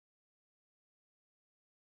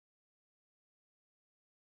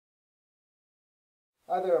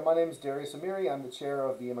Hi there, my name is Darius Amiri. I'm the chair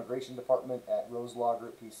of the Immigration Department at Rose Law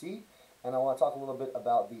Group PC, and I want to talk a little bit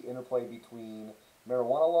about the interplay between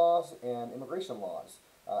marijuana laws and immigration laws,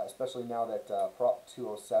 especially now that Prop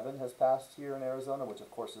 207 has passed here in Arizona, which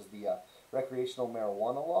of course is the recreational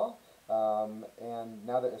marijuana law. And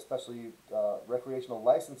now that especially recreational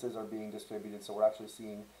licenses are being distributed, so we're actually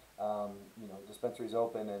seeing dispensaries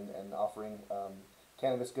open and offering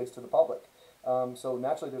cannabis goods to the public. So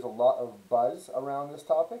naturally there's a lot of buzz around this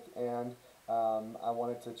topic, and I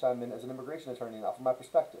wanted to chime in as an immigration attorney now from my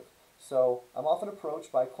perspective. So I'm often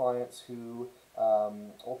approached by clients who,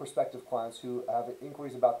 or prospective clients who have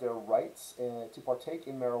inquiries about their rights to partake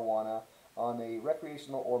in marijuana on a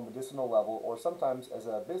recreational or medicinal level, or sometimes as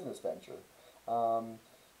a business venture. And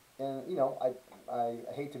I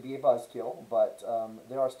hate to be a buzzkill, but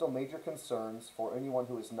there are still major concerns for anyone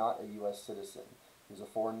who is not a U.S. citizen, who's a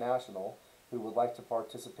foreign national, who would like to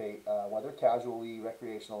participate, whether casually,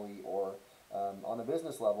 recreationally, or on a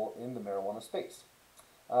business level in the marijuana space.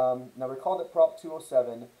 Now recall that Prop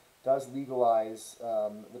 207 does legalize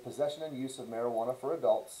the possession and use of marijuana for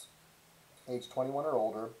adults age 21 or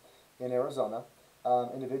older in Arizona.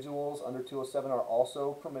 Individuals under 207 are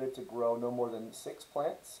also permitted to grow no more than 6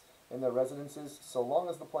 plants in their residences, so long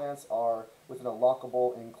as the plants are within a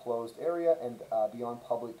lockable enclosed area and beyond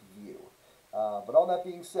public view. But all that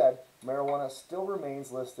being said, marijuana still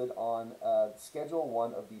remains listed on Schedule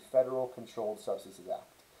 1 of the Federal Controlled Substances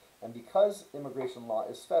Act. And because immigration law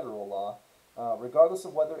is federal law, regardless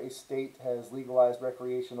of whether a state has legalized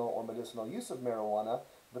recreational or medicinal use of marijuana,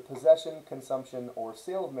 the possession, consumption, or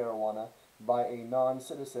sale of marijuana by a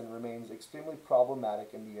non-citizen remains extremely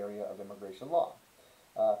problematic in the area of immigration law.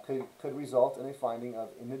 Could result in a finding of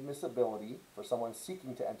inadmissibility for someone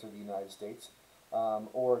seeking to enter the United States,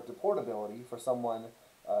 or deportability for someone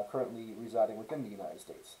currently residing within the United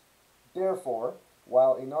States. Therefore,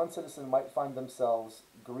 while a non-citizen might find themselves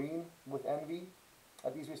green with envy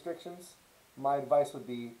at these restrictions, my advice would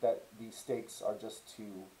be that the stakes are just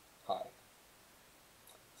too high.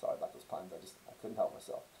 Sorry about those puns, I couldn't help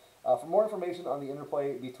myself. For more information on the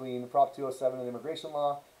interplay between Prop 207 and immigration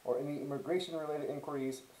law, or any immigration-related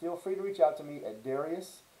inquiries, feel free to reach out to me at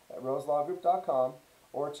Darius@roselawgroup.com,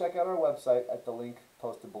 or check out our website at the link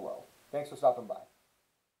posted below. Thanks for stopping by.